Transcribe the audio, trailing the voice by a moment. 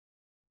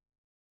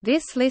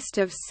This list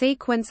of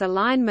sequence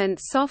alignment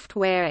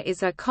software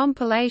is a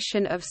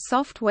compilation of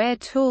software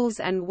tools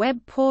and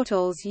web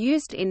portals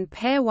used in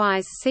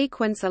pairwise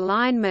sequence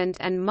alignment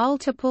and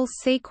multiple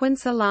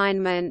sequence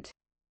alignment.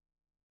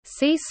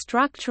 See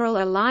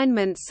structural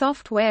alignment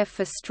software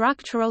for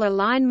structural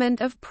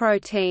alignment of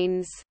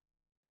proteins.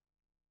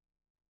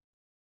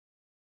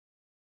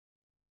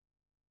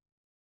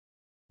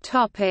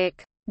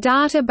 Topic: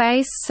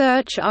 Database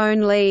search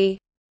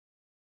only.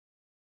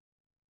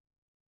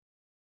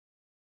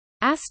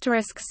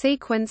 Asterisk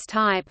sequence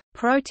type,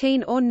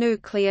 protein or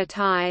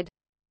nucleotide.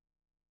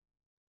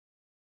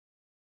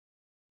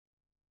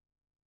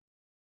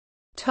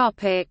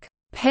 Topic: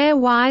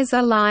 Pairwise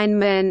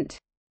alignment.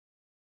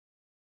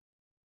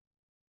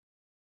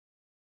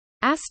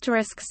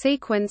 Asterisk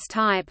sequence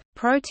type,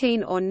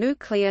 protein or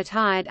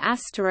nucleotide.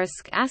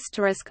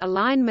 Asterisk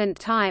alignment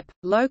type,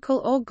 local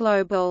or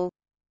global.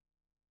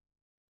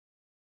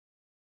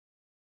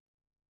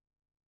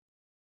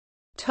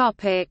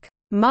 Topic: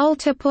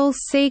 Multiple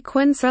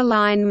sequence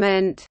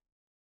alignment.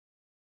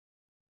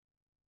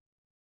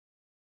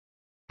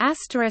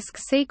 Asterisk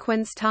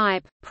sequence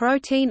type,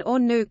 protein or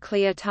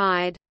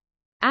nucleotide.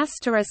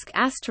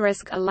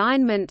 Asterisk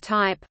alignment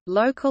type,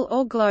 local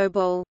or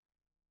global.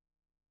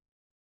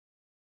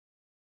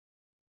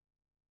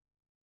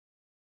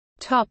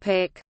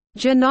 Topic: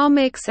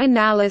 Genomics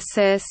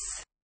analysis.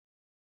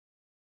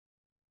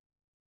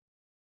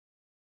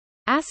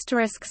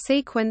 Asterisk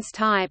sequence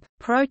type,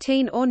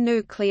 protein or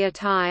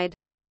nucleotide.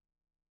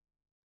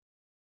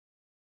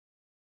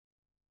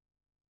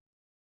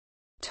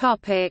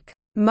 Topic: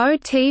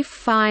 Motif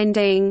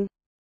finding.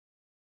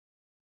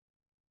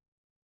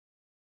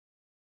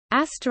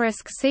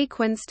 Asterisk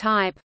sequence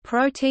type,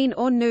 protein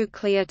or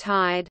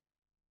nucleotide.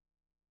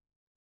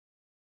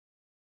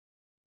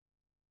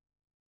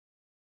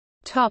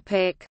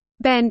 Topic: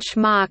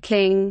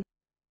 Benchmarking.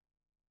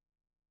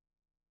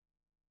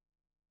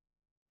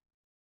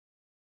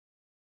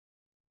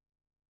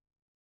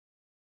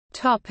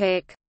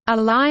 Topic: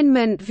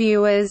 Alignment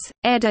viewers,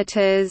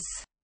 editors.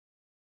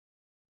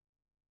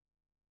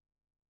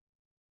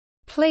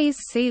 Please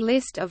see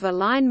list of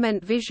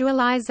alignment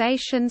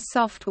visualization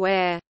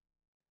software.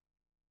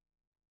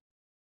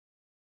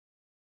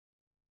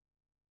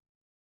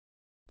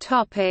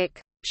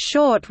 Topic: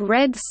 Short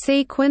read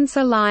sequence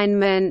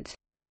alignment.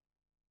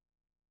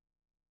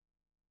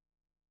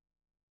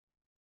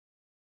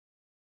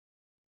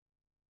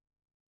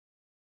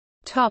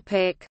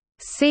 Topic: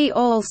 See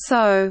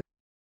also.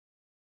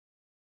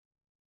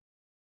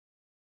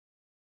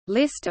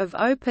 List of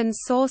open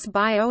source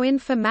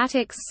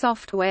bioinformatics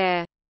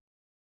software.